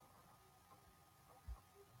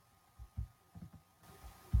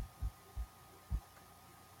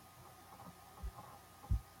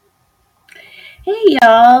Hey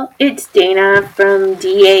y'all, it's Dana from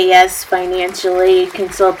DAS Financial Aid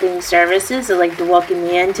Consulting Services. I'd like to welcome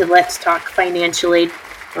you in to Let's Talk Financial Aid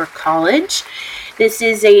for College. This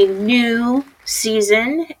is a new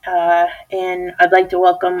season, and I'd like to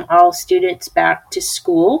welcome all students back to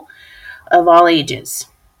school of all ages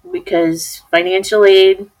because financial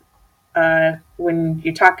aid, when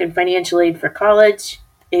you're talking financial aid for college,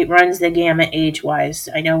 it runs the gamut age-wise.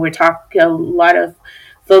 I know we're talking a lot of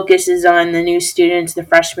focuses on the new students, the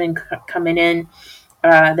freshmen coming in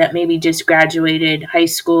that maybe just graduated high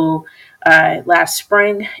school last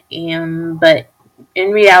spring, but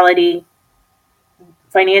in reality,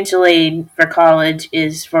 financial aid for college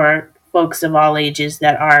is for folks of all ages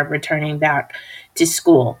that are returning back to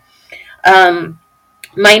school. Um,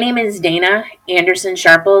 my name is Dana Anderson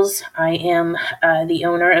Sharples. I am the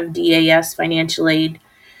owner of DAS Financial Aid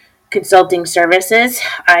Consulting Services.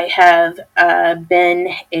 I have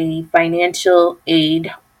been a financial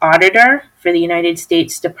aid auditor for the United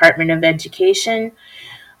States Department of Education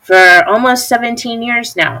for almost 17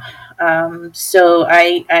 years now. So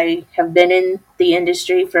I have been in the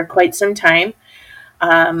industry for quite some time.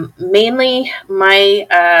 Mainly,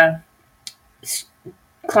 my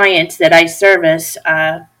clients that I service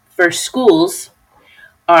for schools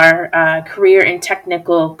are career and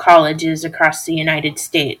technical colleges across the United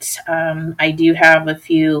States. I do have a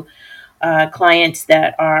few clients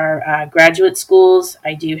that are graduate schools.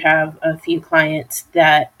 I do have a few clients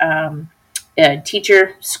that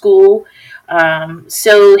teacher school.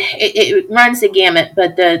 So it runs the gamut,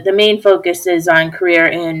 but the main focus is on career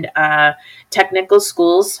and technical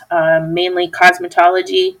schools, mainly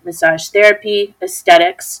cosmetology, massage therapy,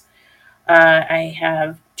 aesthetics. I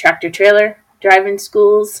have tractor trailer driving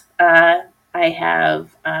schools. I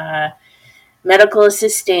have medical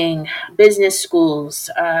assisting, business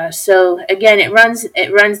schools. So again, it runs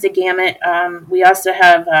the gamut. We also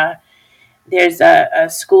have there's a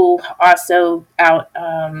school also out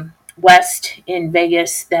west in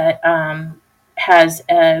Vegas that has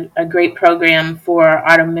a great program for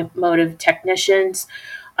automotive technicians,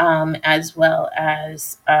 as well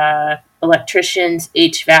as electricians,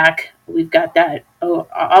 HVAC. We've got that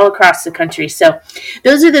all across the country. So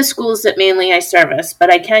those are the schools that mainly I service.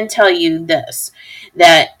 But I can tell you this,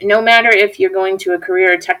 that no matter if you're going to a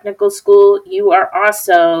career or technical school, you are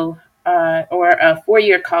also, or a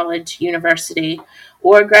four-year college, university,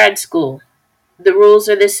 or grad school, the rules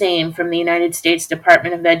are the same from the United States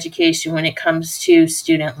Department of Education when it comes to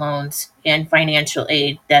student loans and financial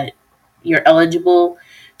aid that you're eligible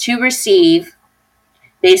to receive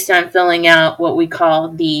based on filling out what we call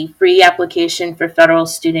the free application for federal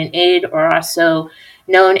student aid, or also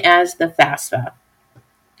known as the FAFSA.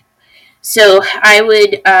 So I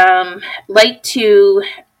would like to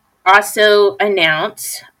also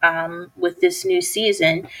announce with this new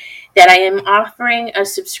season that I am offering a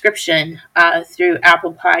subscription through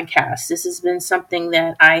Apple Podcasts. This has been something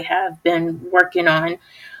that I have been working on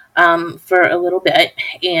for a little bit.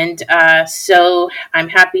 And so I'm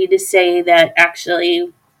happy to say that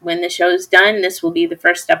actually, when the show's done, this will be the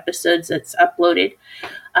first episode that's uploaded.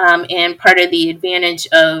 And part of the advantage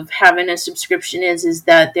of having a subscription is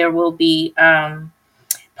that there will be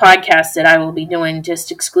podcasts that I will be doing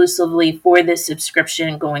just exclusively for this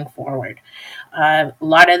subscription going forward. A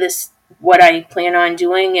lot of this, what I plan on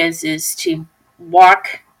doing is to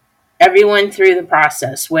walk everyone through the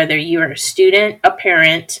process, whether you're a student, a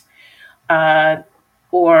parent, uh,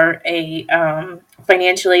 or a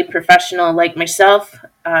financial aid professional like myself.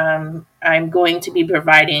 I'm going to be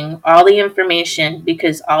providing all the information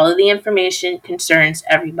because all of the information concerns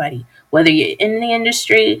everybody, whether you're in the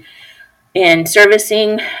industry and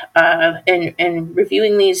servicing and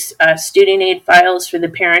reviewing these student aid files for the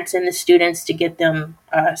parents and the students to get them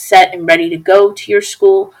set and ready to go to your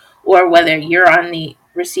school, or whether you're on the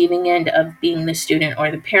receiving end of being the student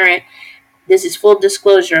or the parent. This is full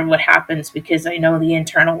disclosure of what happens because I know the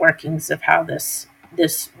internal workings of how this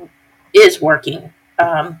is working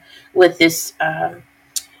with this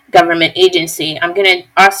government agency. I'm going to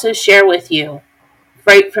also share with you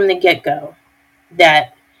right from the get-go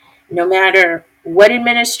that no matter what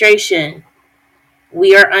administration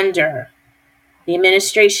we are under, the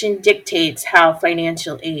administration dictates how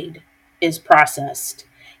financial aid is processed,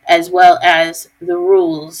 as well as the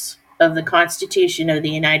rules of the Constitution of the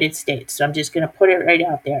United States. So I'm just going to put it right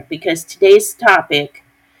out there because today's topic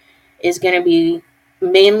is going to be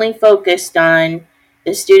mainly focused on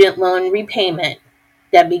the student loan repayment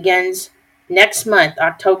that begins next month,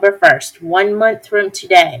 October 1st, 1 month from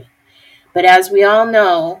today. But as we all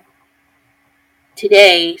know,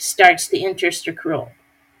 today starts the interest accrual.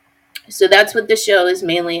 So that's what the show is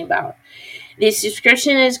mainly about. The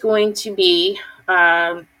subscription is going to be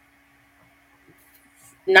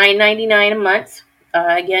 $9.99 a month.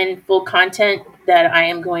 Again, full content that I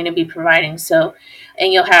am going to be providing. So,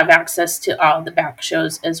 and you'll have access to all the back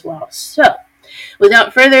shows as well. So,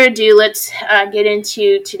 without further ado, let's get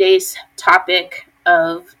into today's topic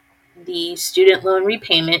of the student loan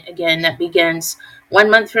repayment. Again, that begins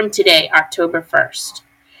 1 month from today, October 1st.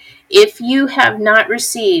 If you have not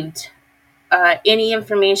received any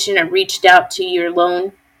information or reached out to your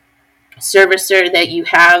loan servicer that you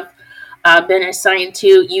have been assigned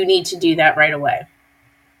to, you need to do that right away.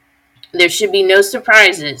 There should be no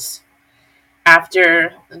surprises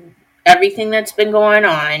after everything that's been going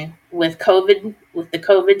on with COVID, with the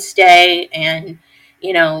COVID stay, and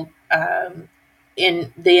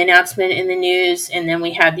in the announcement in the news, and then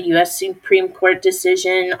we had the U.S. Supreme Court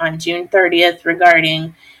decision on June 30th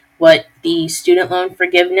regarding what the student loan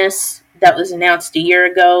forgiveness that was announced a year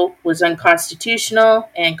ago was unconstitutional,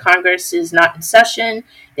 and Congress is not in session.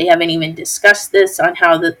 They haven't even discussed this on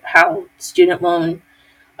how student loan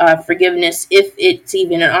forgiveness, if it's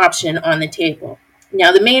even an option, on the table.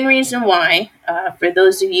 Now, the main reason why, for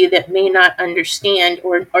those of you that may not understand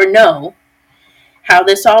or know how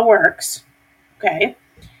this all works, okay,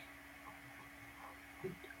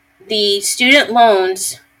 the student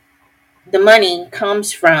loans, the money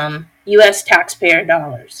comes from U.S. taxpayer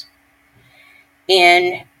dollars.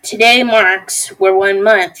 And today marks, we're 1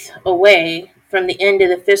 month away from the end of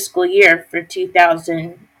the fiscal year for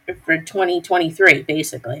 2023,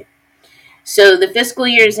 basically. So the fiscal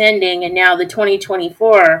year is ending, and now the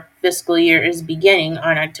 2024 fiscal year is beginning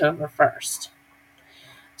on October 1st.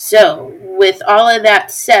 So with all of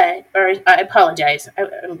that said, or I apologize,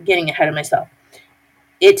 I'm getting ahead of myself.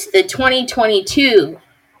 It's the 2022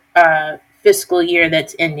 fiscal year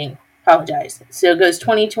that's ending. Apologize. So it goes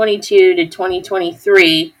 2022 to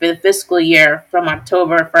 2023 for the fiscal year from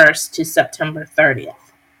October 1st to September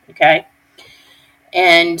 30th. Okay?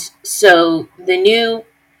 And so the new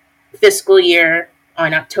fiscal year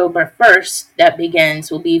on October 1st that begins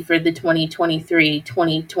will be for the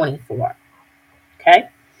 2023-2024. Okay?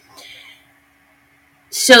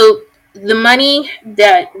 So the money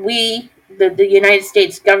that the United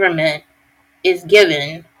States government is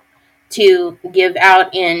given to give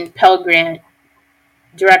out in Pell Grant,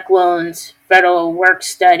 direct loans, federal work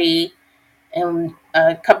study, and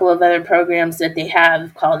a couple of other programs that they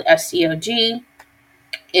have called SCOG.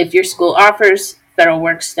 If your school offers federal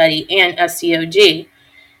work study and SCOG,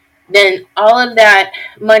 then all of that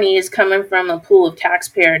money is coming from a pool of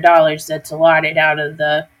taxpayer dollars that's allotted out of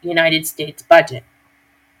the United States budget.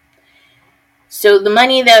 So the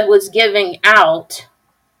money that was given out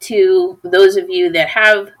to those of you that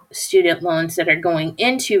have student loans that are going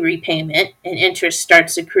into repayment and interest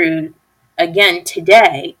starts accrued again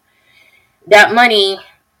today, that money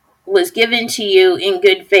was given to you in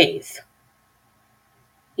good faith.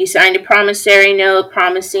 You signed a promissory note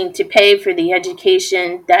promising to pay for the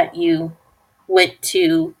education that you went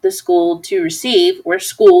to the school to receive, or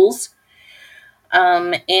schools,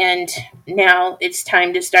 and now it's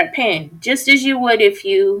time to start paying. Just as you would if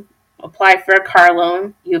you apply for a car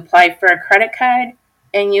loan, you apply for a credit card,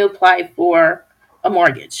 and you apply for a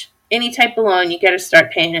mortgage. Any type of loan, you got to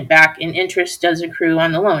start paying it back, and interest does accrue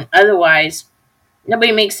on the loan. Otherwise,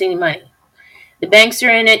 nobody makes any money. The banks are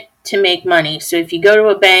in it to make money. So if you go to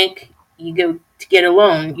a bank, you go to get a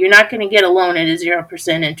loan, you're not going to get a loan at a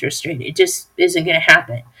 0% interest rate. It just isn't going to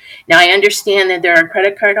happen. Now, I understand that there are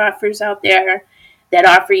credit card offers out there that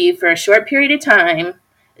offer you for a short period of time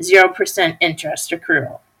 0% interest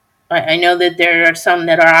accrual. I know that there are some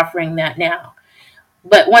that are offering that now.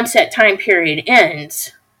 But once that time period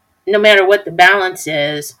ends, no matter what the balance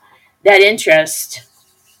is, that interest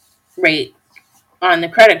rate on the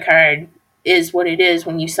credit card is what it is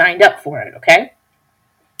when you signed up for it, okay?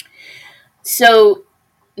 So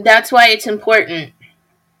that's why it's important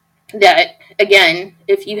that, again,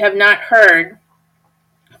 if you have not heard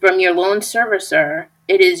from your loan servicer,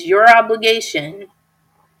 it is your obligation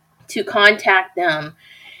to contact them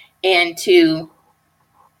and to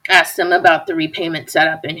ask them about the repayment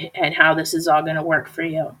setup and how this is all going to work for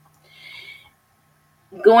you.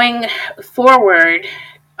 Going forward,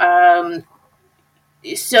 so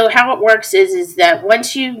how it works is that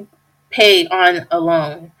once you pay on a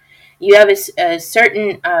loan, you have a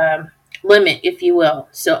certain limit, if you will.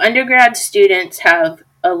 So undergrad students have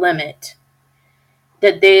a limit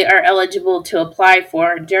that they are eligible to apply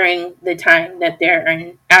for during the time that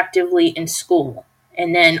they're actively in school.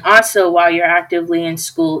 And then also while you're actively in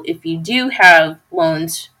school, if you do have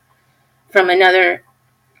loans from another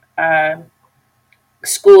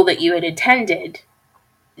school that you had attended,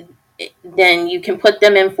 then you can put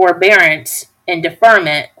them in forbearance and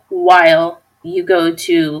deferment while you go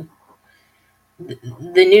to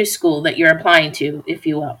the new school that you're applying to, if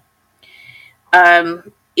you will.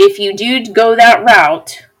 If you do go that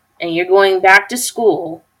route and you're going back to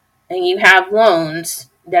school and you have loans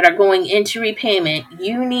that are going into repayment,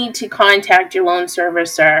 you need to contact your loan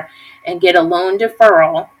servicer and get a loan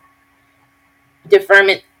deferment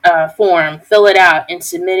form, fill it out, and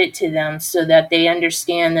submit it to them so that they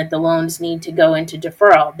understand that the loans need to go into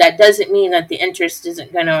deferral. That doesn't mean that the interest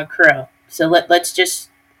isn't going to accrue. So let's just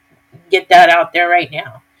get that out there right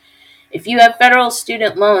now. If you have federal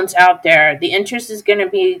student loans out there, the interest is going to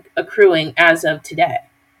be accruing as of today.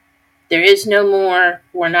 There is no more,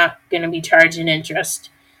 we're not going to be charging interest,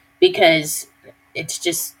 because it's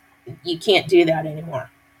just, you can't do that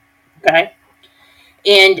anymore. Okay?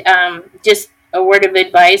 And just a word of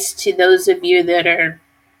advice to those of you that are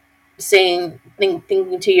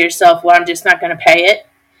thinking to yourself, well, I'm just not going to pay it.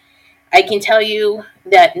 I can tell you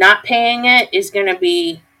that not paying it is going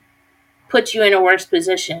to put you in a worse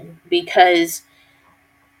position, because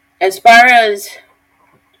as far as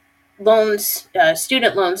loans,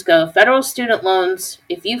 student loans go, federal student loans,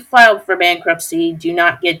 if you filed for bankruptcy, do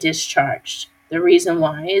not get discharged. The reason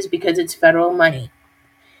why is because it's federal money.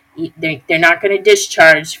 They're not going to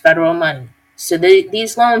discharge federal money. So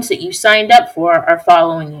these loans that you signed up for are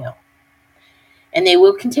following you. And they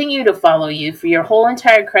will continue to follow you for your whole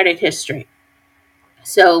entire credit history.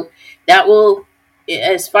 So that will,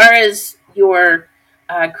 as far as your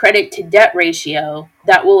credit to debt ratio,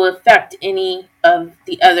 that will affect any of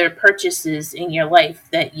the other purchases in your life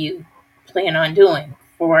that you plan on doing.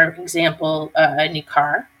 For example, a new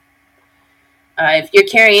car. If you're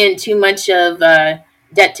carrying too much of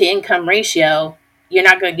debt to income ratio, you're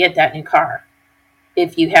not going to get that new car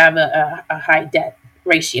if you have a high debt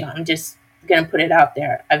ratio. I'm just going to put it out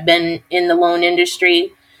there. I've been in the loan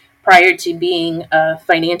industry prior to being a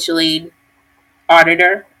financial aid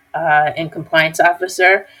auditor and compliance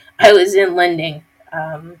officer. I was in lending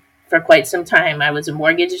for quite some time. I was a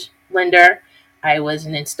mortgage lender. I was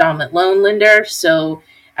an installment loan lender. So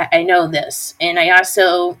I know this. And I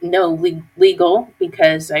also know legal,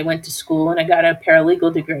 because I went to school and I got a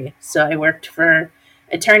paralegal degree. So I worked for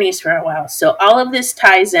attorneys for a while. So all of this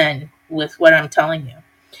ties in with what I'm telling you.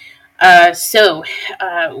 So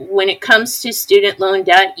when it comes to student loan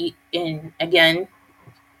debt, and again,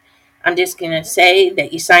 I'm just going to say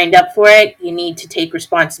that you signed up for it. You need to take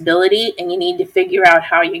responsibility, and you need to figure out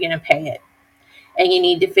how you're going to pay it. And you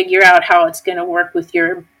need to figure out how it's going to work with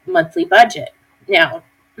your monthly budget. Now,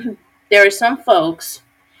 there are some folks,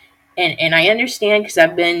 and I understand because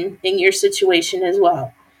I've been in your situation as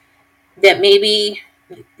well, that maybe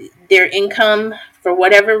their income, for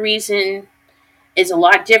whatever reason, is a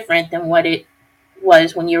lot different than what it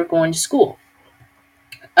was when you were going to school.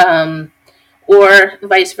 Or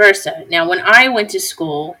vice versa. Now, when I went to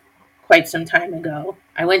school quite some time ago,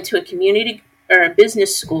 I went to a community or a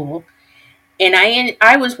business school, and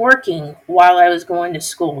I was working while I was going to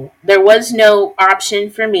school. There was no option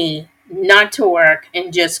for me not to work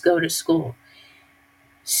and just go to school.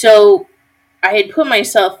 So I had put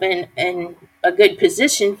myself in a good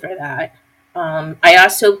position for that. I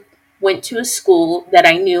also went to a school that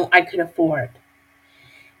I knew I could afford.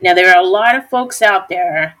 Now, there are a lot of folks out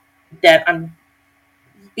there that I'm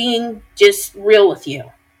being just real with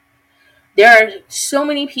you. There are so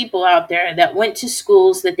many people out there that went to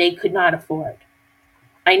schools that they could not afford.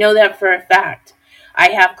 I know that for a fact.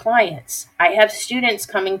 I have clients. I have students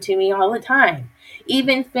coming to me all the time.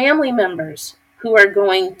 Even family members who are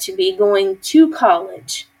going to be going to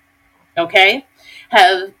college, okay,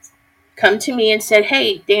 have come to me and said,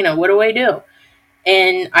 hey, Dana, what do I do?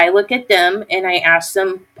 And I look at them and I ask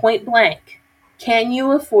them point blank, can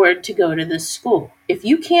you afford to go to this school? If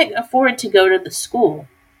you can't afford to go to the school,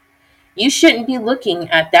 you shouldn't be looking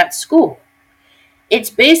at that school. It's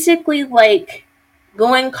basically like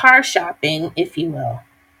going car shopping, if you will.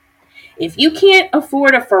 If you can't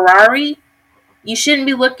afford a Ferrari, you shouldn't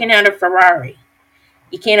be looking at a Ferrari.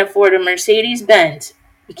 You can't afford a Mercedes-Benz.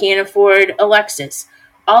 You can't afford a Lexus.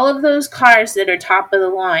 All of those cars that are top of the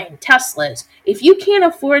line, Teslas, if you can't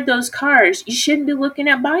afford those cars, you shouldn't be looking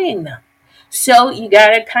at buying them. So you got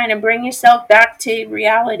to kind of bring yourself back to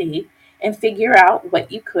reality and figure out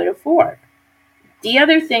what you could afford. The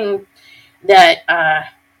other thing that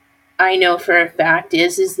I know for a fact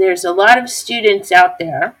is there's a lot of students out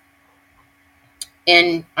there,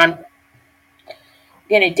 and I'm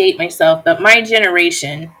going to date myself, but my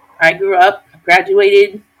generation, I grew up,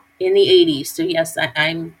 graduated in the 80s, so yes,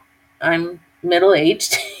 I'm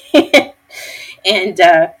middle-aged. And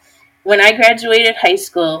when I graduated high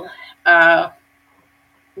school,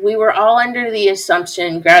 we were all under the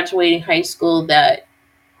assumption graduating high school that,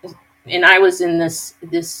 and I was in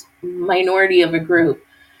this minority of a group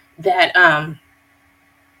that I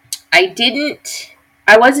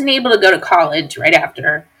wasn't able to go to college right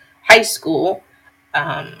after high school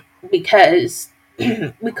um, because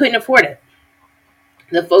we couldn't afford it.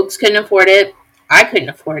 The folks couldn't afford it. I couldn't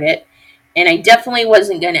afford it. And I definitely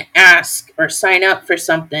wasn't going to ask or sign up for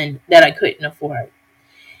something that I couldn't afford.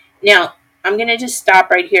 Now, I'm going to just stop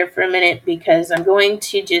right here for a minute because I'm going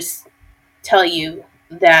to just tell you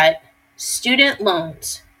that student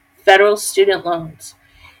loans, federal student loans,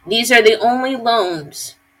 these are the only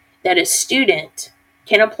loans that a student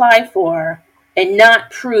can apply for and not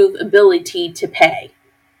prove ability to pay.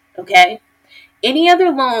 Okay? Any other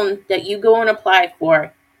loan that you go and apply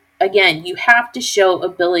for, again, you have to show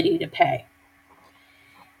ability to pay.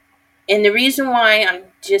 And the reason why I'm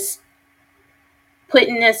just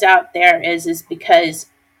putting this out there is because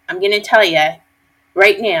I'm going to tell you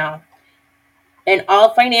right now, and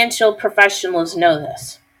all financial professionals know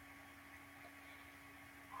this.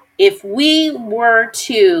 If we were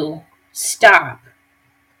to stop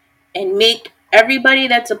and make everybody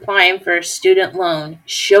that's applying for a student loan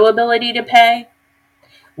show ability to pay,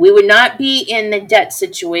 we would not be in the debt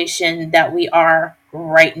situation that we are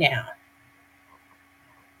right now.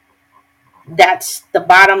 That's the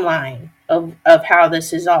bottom line of how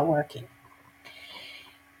this is all working.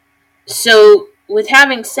 So, with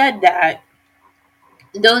having said that,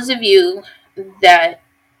 those of you that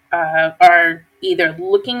are either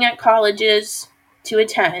looking at colleges to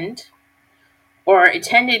attend or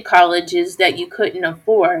attended colleges that you couldn't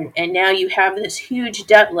afford, and now you have this huge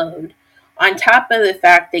debt load, on top of the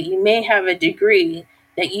fact that you may have a degree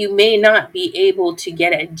that you may not be able to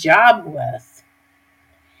get a job with,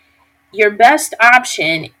 your best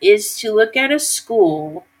option is to look at a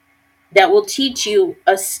school that will teach you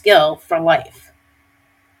a skill for life.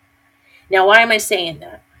 Now, why am I saying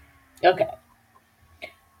that? Okay.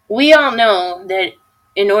 We all know that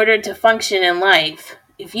in order to function in life,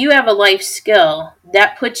 if you have a life skill,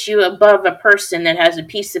 that puts you above a person that has a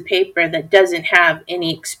piece of paper that doesn't have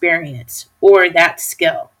any experience or that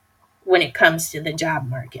skill when it comes to the job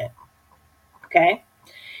market. Okay?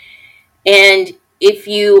 And if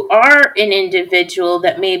you are an individual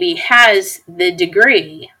that maybe has the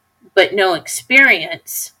degree but no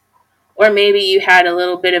experience, or maybe you had a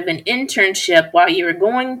little bit of an internship while you were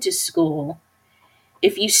going to school,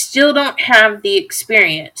 if you still don't have the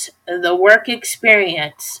experience, the work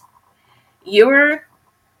experience, your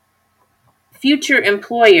future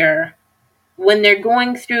employer, when they're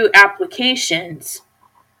going through applications,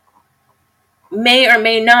 may or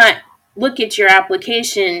may not look at your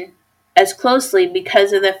application as closely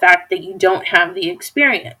because of the fact that you don't have the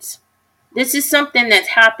experience. This is something that's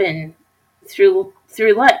happened through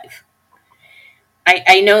life.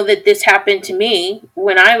 I know that this happened to me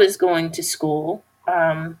when I was going to school.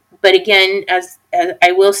 But again, as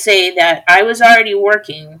I will say that I was already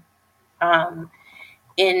working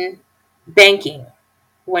in banking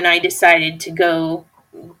when I decided to go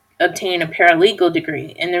obtain a paralegal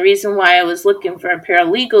degree. And the reason why I was looking for a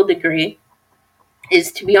paralegal degree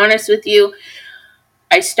is, to be honest with you,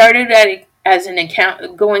 I started as an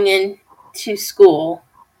account going into school,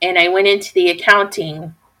 and I went into the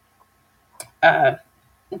accounting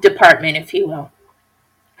department, if you will.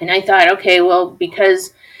 And I thought, okay, well,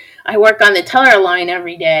 because I work on the teller line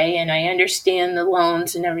every day and I understand the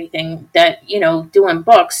loans and everything, that, doing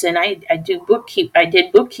books, and I did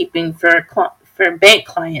bookkeeping for bank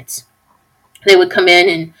clients. They would come in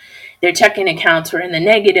and their checking accounts were in the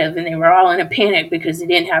negative and they were all in a panic because they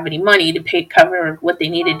didn't have any money to cover what they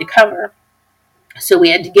needed to cover. So we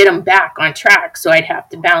had to get them back on track, so I'd have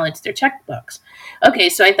to balance their checkbooks. Okay,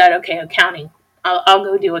 so I thought, okay, accounting. I'll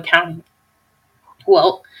go do accounting.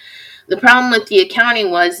 Well, the problem with the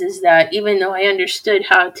accounting is that even though I understood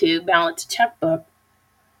how to balance a checkbook,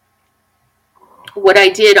 what I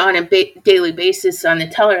did on a daily basis on the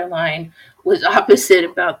teller line was opposite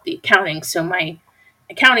about the accounting. So my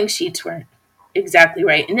accounting sheets weren't exactly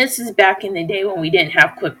right. And this is back in the day when we didn't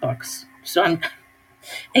have QuickBooks. So I'm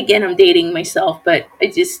dating myself, but I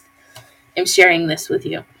just am sharing this with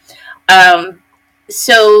you.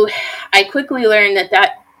 So I quickly learned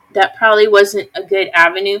that probably wasn't a good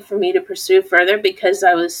avenue for me to pursue further because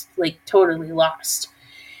I was totally lost.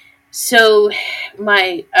 So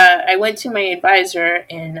I went to my advisor,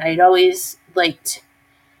 and I'd always liked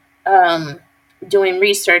doing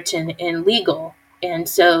research in legal. And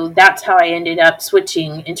so that's how I ended up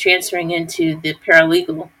switching and transferring into the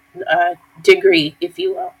paralegal degree, if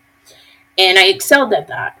you will. And I excelled at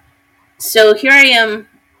that. So here I am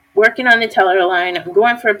working on the teller line. I'm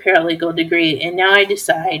going for a paralegal degree, and now I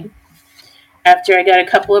decide, after I got a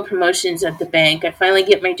couple of promotions at the bank, I finally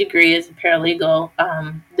get my degree as a paralegal.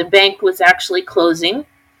 The bank was actually closing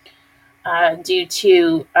due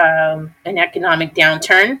to an economic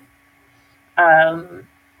downturn. Um,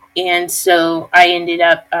 and so I ended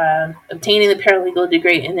up obtaining the paralegal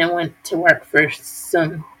degree and then went to work for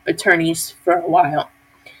some attorneys for a while.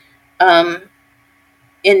 Um,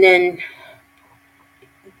 and then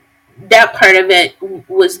that part of it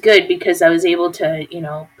was good because I was able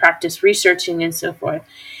to, practice researching and so forth.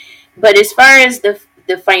 But as far as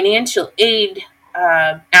the financial aid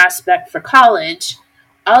aspect for college,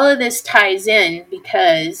 all of this ties in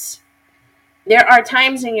because there are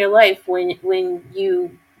times in your life when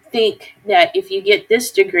you think that if you get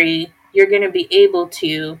this degree, you're going to be able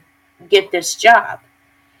to get this job.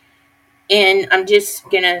 And I'm just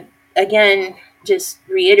going to, again, just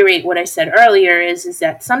reiterate what I said earlier is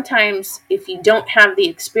that sometimes if you don't have the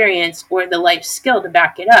experience or the life skill to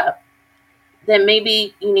back it up, then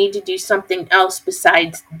maybe you need to do something else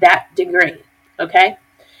besides that degree. Okay?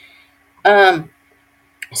 Um,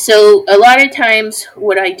 so a lot of times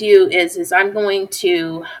what I do is I'm going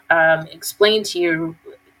to explain to you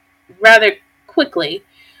rather quickly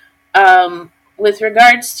with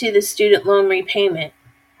regards to the student loan repayment.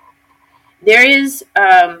 There is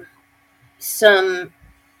some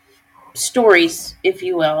stories, if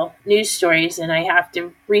you will, news stories, and I have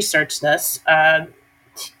to research this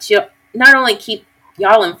to not only keep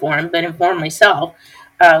y'all informed, but inform myself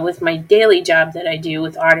with my daily job that I do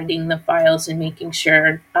with auditing the files and making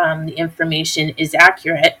sure the information is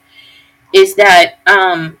accurate. Is that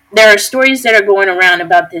there are stories that are going around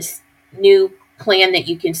about this new plan that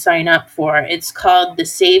you can sign up for. It's called the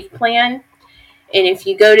SAVE plan. And if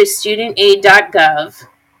you go to studentaid.gov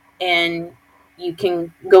and you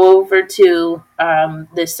can go over to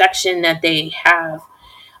the section that they have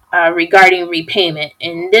regarding repayment.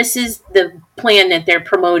 And this is the plan that they're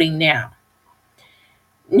promoting now.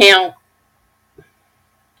 Now,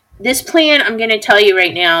 this plan, I'm going to tell you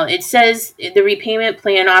right now, it says the repayment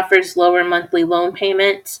plan offers lower monthly loan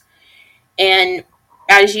payments. And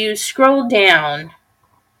as you scroll down,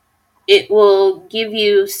 it will give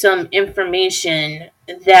you some information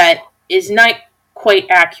that is not quite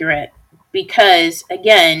accurate because,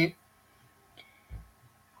 again,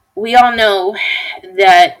 we all know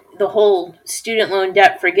that the whole student loan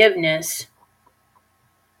debt forgiveness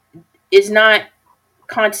is not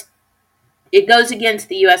it goes against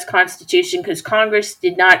the U.S. Constitution because Congress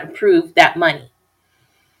did not approve that money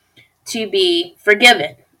to be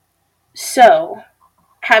forgiven. So,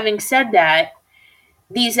 having said that,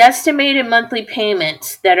 these estimated monthly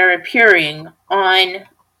payments that are appearing on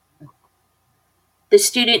the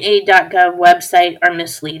studentaid.gov website are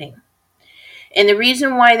misleading. And the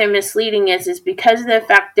reason why they're misleading is because of the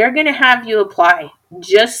fact they're going to have you apply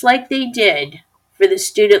just like they did for the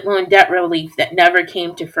student loan debt relief that never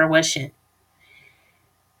came to fruition.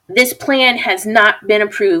 This plan has not been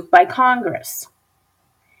approved by Congress.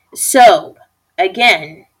 So,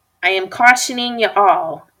 again, I am cautioning you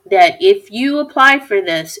all that if you apply for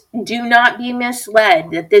this, do not be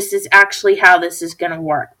misled that this is actually how this is going to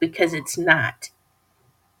work, because it's not.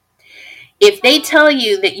 If they tell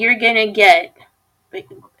you that you're going to get,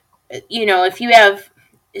 if you have,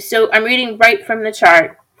 so I'm reading right from the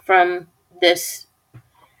chart from this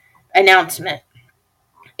announcement,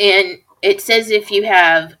 and it says if you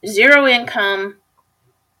have zero income,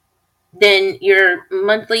 then your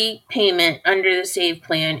monthly payment under the SAVE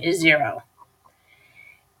plan is zero.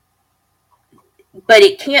 But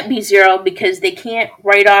it can't be zero because they can't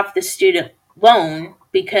write off the student loan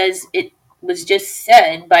because it was just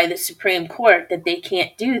said by the Supreme Court that they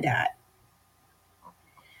can't do that.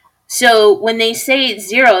 So when they say it's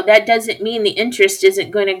zero, that doesn't mean the interest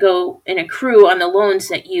isn't going to go and accrue on the loans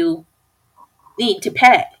that you need to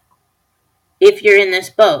pay if you're in this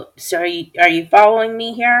boat. So are you following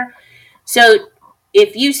me here? So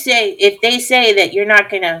if they say that you're not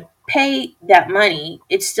going to pay that money,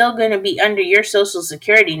 it's still going to be under your Social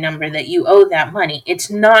Security number that you owe that money. It's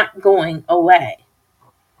not going away.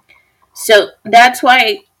 So that's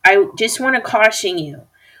why I just want to caution you.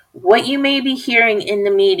 What you may be hearing in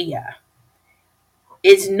the media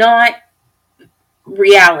is not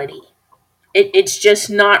reality. It's just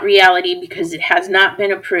not reality because it has not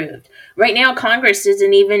been approved. Right now, Congress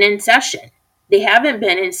isn't even in session. They haven't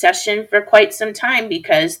been in session for quite some time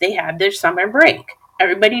because they had their summer break.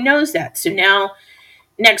 Everybody knows that. So now,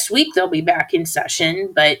 next week, they'll be back in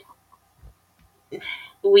session, but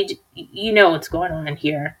you know what's going on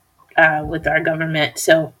here with our government.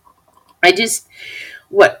 So I just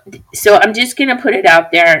So I'm just going to put it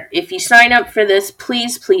out there. If you sign up for this,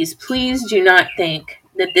 please, please, please do not think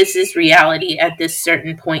that this is reality at this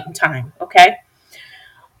certain point in time. Okay.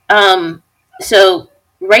 Um, so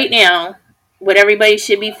right now, what everybody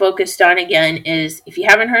should be focused on again is, if you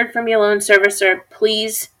haven't heard from your loan servicer,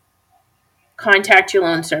 please contact your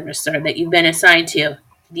loan servicer that you've been assigned to.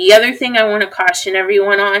 The other thing I want to caution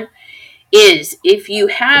everyone on is, if you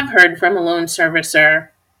have heard from a loan servicer,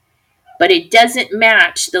 but it doesn't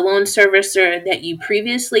match the loan servicer that you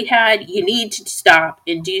previously had, you need to stop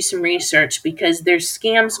and do some research, because there's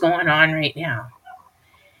scams going on right now.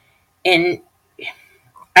 And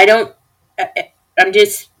I don't, I'm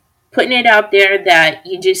just putting it out there that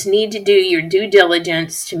you just need to do your due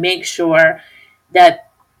diligence to make sure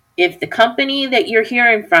that if the company that you're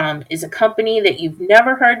hearing from is a company that you've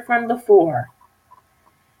never heard from before,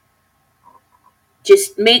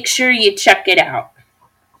 just make sure you check it out.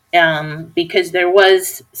 Because there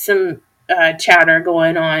was some chatter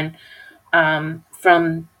going on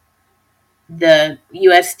from the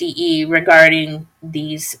USDE regarding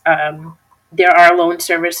these. There are loan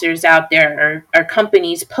servicers out there, or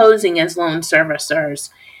companies posing as loan servicers.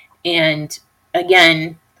 And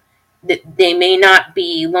again, they may not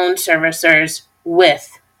be loan servicers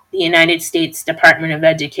with the United States Department of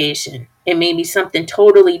Education. It may be something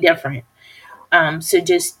totally different. So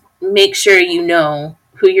just make sure you know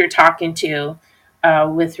who you're talking to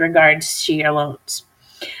with regards to your loans.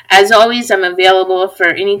 As always, I'm available for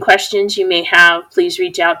any questions you may have. Please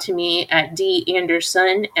reach out to me at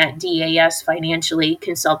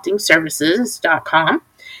danderson@dasfinanciallyconsultingservices.com.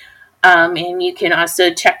 And you can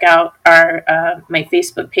also check out my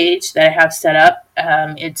Facebook page that I have set up.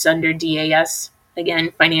 It's under DAS,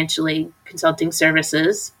 again, Financially Consulting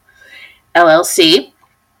Services, LLC.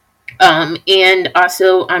 And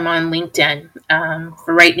also, I'm on LinkedIn.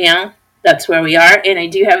 For right now, that's where we are. And I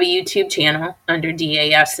do have a YouTube channel under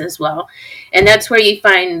DAS as well. And that's where you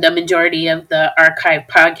find the majority of the archive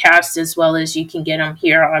podcasts, as well as you can get them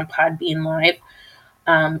here on Podbean Live.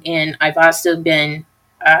 And I've also been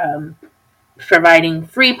providing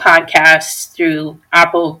free podcasts through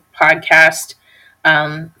Apple Podcast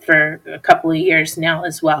for a couple of years now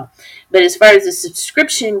as well. But as far as the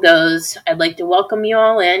subscription goes, I'd like to welcome you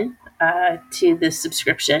all in to this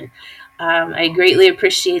subscription. I greatly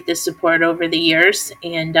appreciate the support over the years,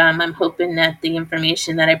 and I'm hoping that the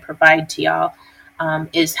information that I provide to y'all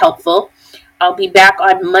is helpful. I'll be back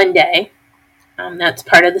on Monday. That's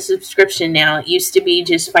part of the subscription now. It used to be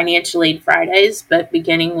just Financial Aid Fridays, but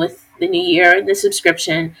beginning with the new year and the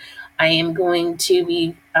subscription, I am going to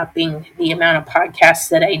be upping the amount of podcasts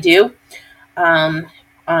that I do on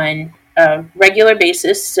a regular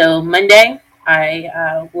basis. So Monday,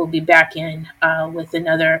 I will be back in with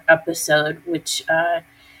another episode, which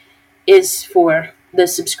is for the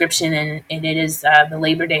subscription, and it is the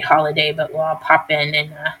Labor Day holiday, but we'll all pop in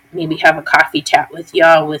and maybe have a coffee chat with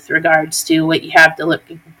y'all with regards to what you have to look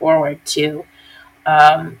forward to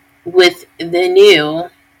with the new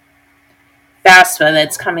FAFSA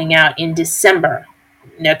that's coming out in December.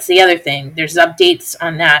 And that's the other thing. There's updates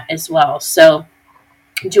on that as well. So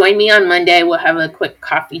join me on Monday. We'll have a quick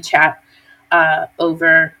coffee chat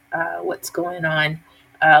over what's going on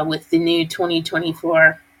with the new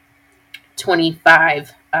 2024-25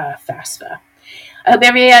 FAFSA. I hope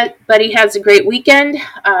everybody has a great weekend,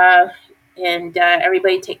 and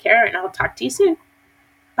everybody take care, and I'll talk to you soon.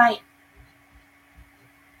 Bye.